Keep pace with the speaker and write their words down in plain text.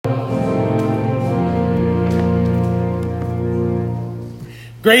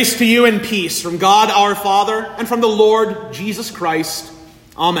Grace to you and peace from God our Father and from the Lord Jesus Christ.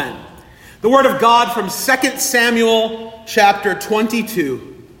 Amen. The word of God from 2 Samuel chapter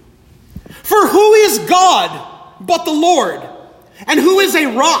 22. For who is God but the Lord? And who is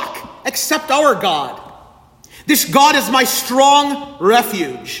a rock except our God? This God is my strong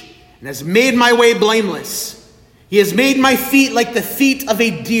refuge and has made my way blameless. He has made my feet like the feet of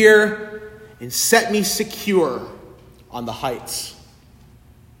a deer and set me secure on the heights.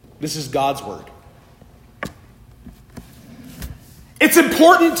 This is God's word. It's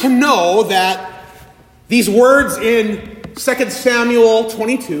important to know that these words in 2 Samuel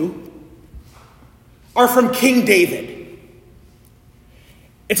 22 are from King David.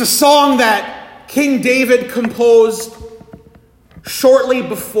 It's a song that King David composed shortly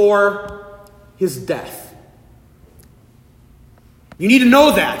before his death. You need to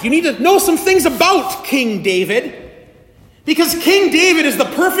know that. You need to know some things about King David, because King David is the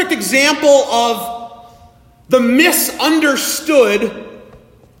perfect example of the misunderstood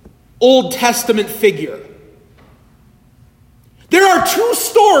Old Testament figure. There are two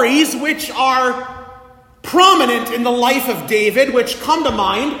stories which are prominent in the life of David, which come to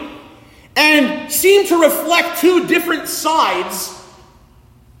mind and seem to reflect two different sides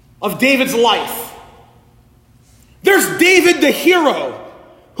of David's life. There's David the hero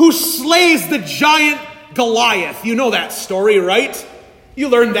who slays the giant Goliath. You know that story, right? You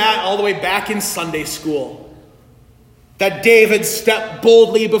learned that all the way back in Sunday school. That David stepped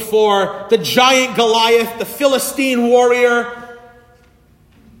boldly before the giant Goliath, the Philistine warrior,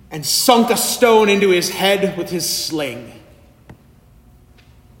 and sunk a stone into his head with his sling.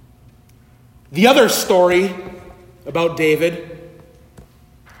 The other story about David,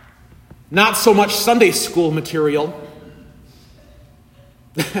 not so much Sunday school material,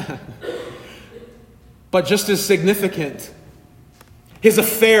 but just as significant, his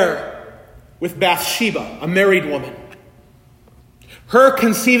affair with Bathsheba, a married woman. Her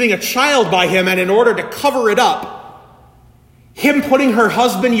conceiving a child by him, and in order to cover it up, him putting her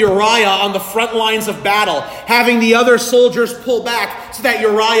husband Uriah on the front lines of battle, having the other soldiers pull back so that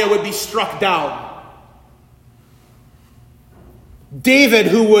Uriah would be struck down. David,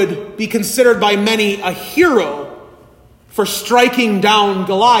 who would be considered by many a hero for striking down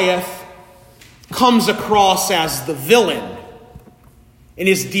Goliath, comes across as the villain in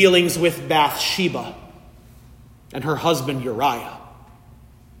his dealings with Bathsheba and her husband Uriah.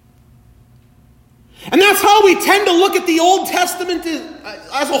 And that's how we tend to look at the Old Testament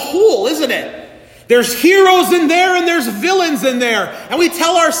as a whole, isn't it? There's heroes in there and there's villains in there. And we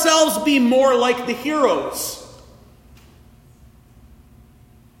tell ourselves be more like the heroes.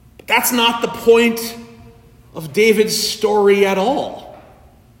 But that's not the point of David's story at all.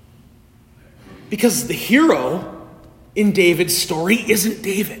 Because the hero in David's story isn't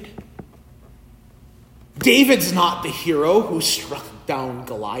David. David's not the hero who struck down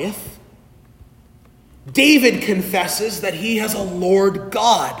Goliath. David confesses that he has a Lord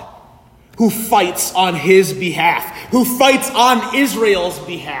God who fights on his behalf, who fights on Israel's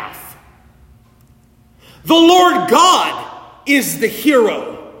behalf. The Lord God is the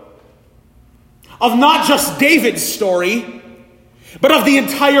hero of not just David's story, but of the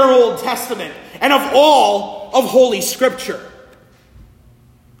entire Old Testament and of all of Holy Scripture.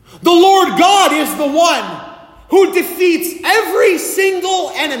 The Lord God is the one who defeats every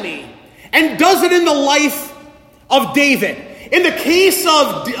single enemy and does it in the life of David. In the case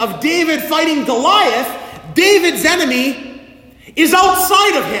of David fighting Goliath, David's enemy is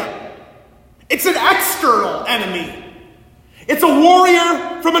outside of him. It's an external enemy. It's a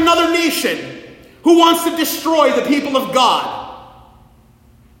warrior from another nation who wants to destroy the people of God.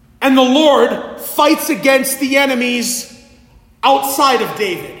 And the Lord fights against the enemies outside of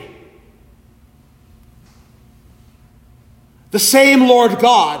David. The same Lord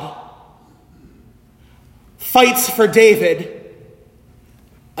God fights for David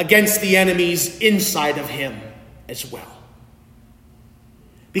against the enemies inside of him as well.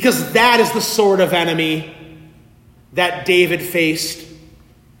 Because that is the sort of enemy that David faced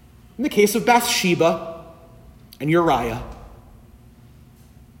in the case of Bathsheba and Uriah.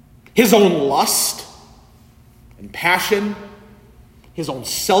 His own lust and passion, his own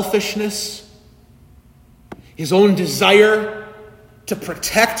selfishness, his own desire to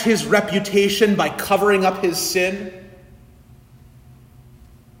protect his reputation by covering up his sin.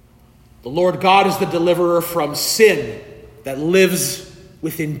 The Lord God is the deliverer from sin that lives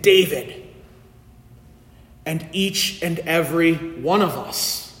within David and each and every one of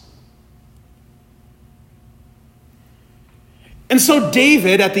us. And so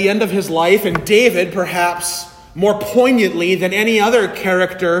David, at the end of his life, and David perhaps more poignantly than any other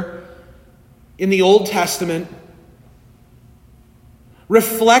character in the Old Testament,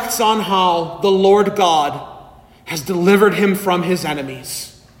 reflects on how the Lord God has delivered him from his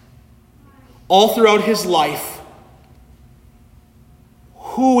enemies all throughout his life.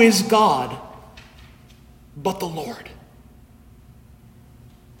 Who is God but the Lord?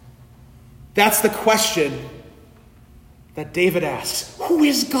 That's the question that David asks. Who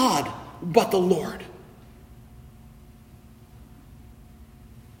is God but the Lord?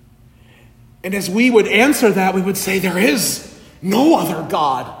 And as we would answer that, we would say, there is no other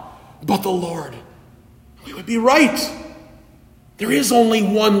God but the Lord. We would be right. There is only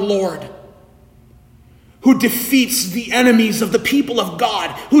one Lord who defeats the enemies of the people of God,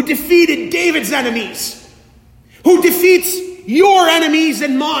 who defeated David's enemies, who defeats your enemies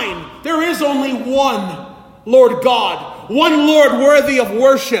and mine. There is only one Lord God, one Lord worthy of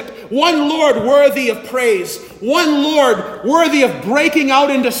worship, one Lord worthy of praise, one Lord worthy of breaking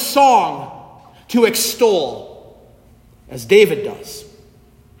out into song to extol, as David does.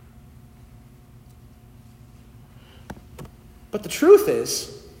 But the truth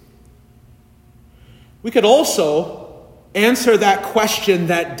is, we could also answer that question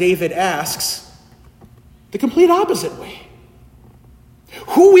that David asks the complete opposite way.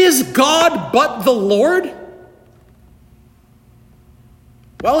 Who is God but the Lord?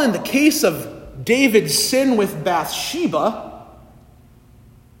 Well, in the case of David's sin with Bathsheba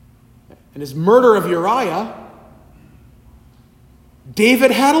and his murder of Uriah,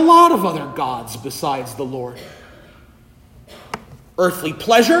 David had a lot of other gods besides the Lord. Earthly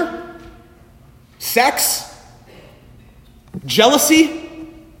pleasure, sex, jealousy,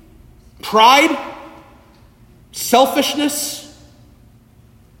 pride, selfishness,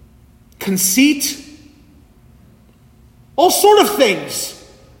 conceit, all sort of things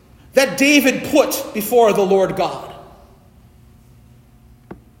that David put before the Lord God.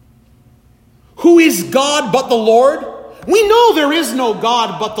 Who is God but the Lord? We know there is no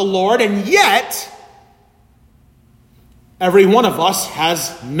God but the Lord, and yet every one of us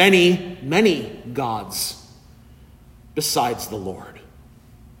has many, many gods besides the Lord.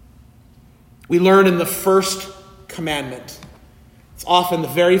 We learn in the first commandment. It's often the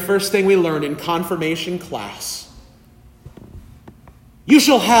very first thing we learn in confirmation class. You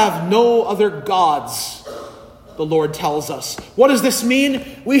shall have no other gods, the Lord tells us. What does this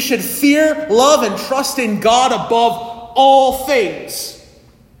mean? We should fear, love, and trust in God above all things.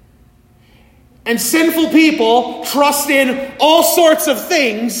 And sinful people trust in all sorts of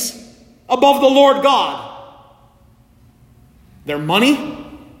things above the Lord God. Their money,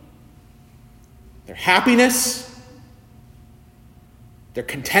 their happiness, their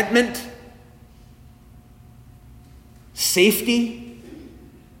contentment, safety.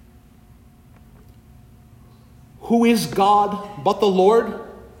 Who is God but the Lord?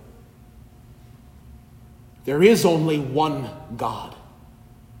 There is only one God.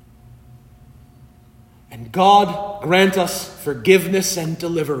 And God grant us forgiveness and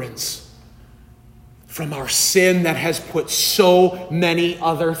deliverance from our sin that has put so many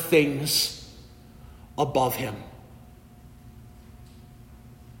other things above him.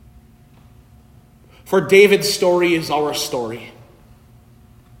 For David's story is our story.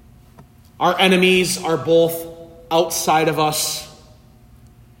 Our enemies are both outside of us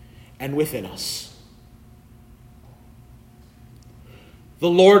and within us. The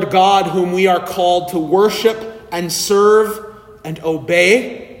Lord God, whom we are called to worship and serve and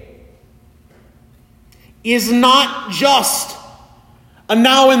obey, is not just a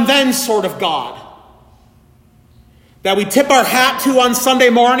now and then sort of God that we tip our hat to on Sunday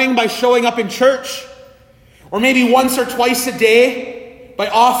morning by showing up in church, or maybe once or twice a day by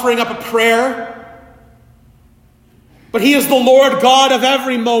offering up a prayer. But he is the Lord God of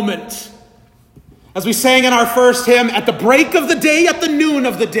every moment. As we sang in our first hymn, at the break of the day, at the noon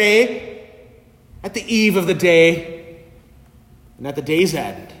of the day, at the eve of the day, and at the day's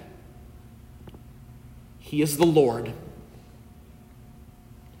end, he is the Lord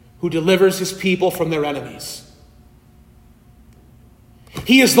who delivers his people from their enemies.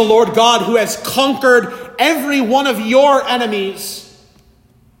 He is the Lord God who has conquered every one of your enemies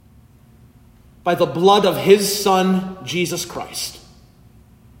by the blood of his Son, Jesus Christ.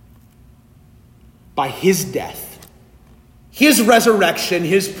 By his death, his resurrection,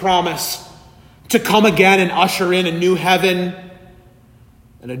 his promise to come again and usher in a new heaven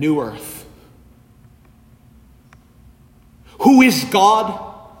and a new earth. Who is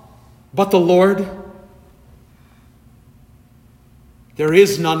God but the Lord? There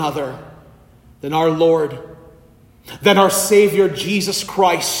is none other than our Lord, than our Savior Jesus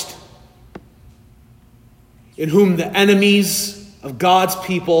Christ. in whom the enemies of God's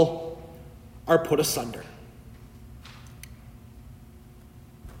people are put asunder.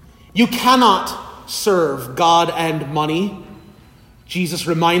 You cannot serve God and money. Jesus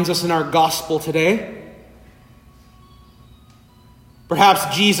reminds us in our gospel today.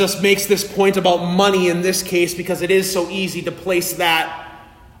 Perhaps Jesus makes this point about money in this case because it is so easy to place that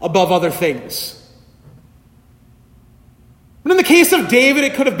above other things. But in the case of David,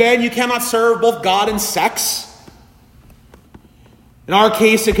 it could have been you cannot serve both God and sex. In our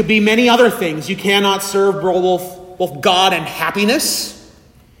case, it could be many other things. You cannot serve both God and happiness.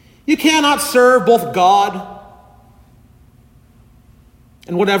 You cannot serve both God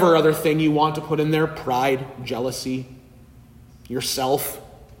and whatever other thing you want to put in there, pride, jealousy, yourself.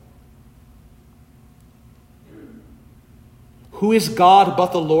 Who is God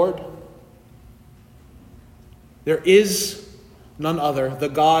but the Lord? There is none other, the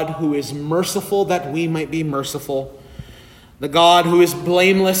God who is merciful that we might be merciful, the God who is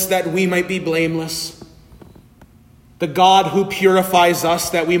blameless that we might be blameless, the God who purifies us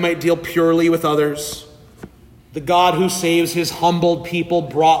that we might deal purely with others, the God who saves his humbled people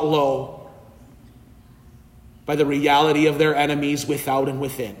brought low by the reality of their enemies without and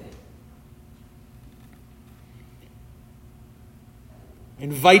within. I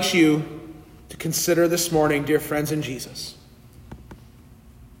invite you to consider this morning, dear friends in Jesus.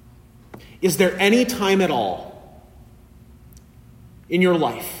 Is there any time at all in your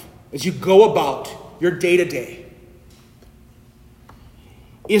life, as you go about your day-to-day,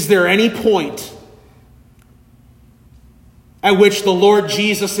 is there any point at which the Lord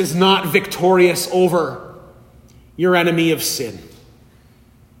Jesus is not victorious over your enemy of sin?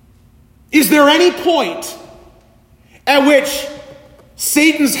 Is there any point at which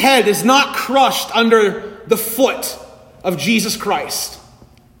Satan's head is not crushed under the foot of Jesus Christ?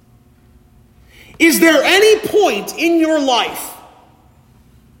 Is there any point in your life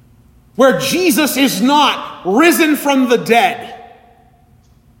where Jesus is not risen from the dead?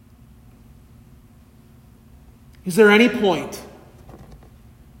 Is there any point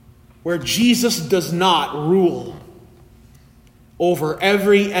where Jesus does not rule over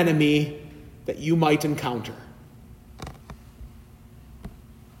every enemy that you might encounter?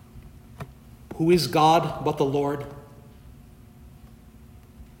 Who is God but the Lord?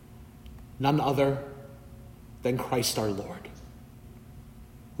 None other than Christ our Lord,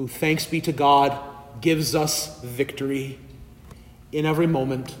 who, thanks be to God, gives us victory in every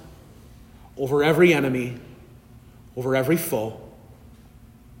moment, over every enemy, over every foe,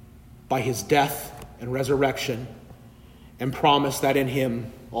 by his death and resurrection, and promise that in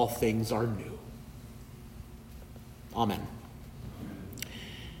him all things are new. Amen.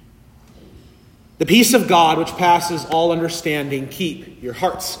 The peace of God, which passes all understanding, keep your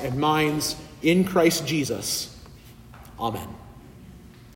hearts and minds in Christ Jesus. Amen.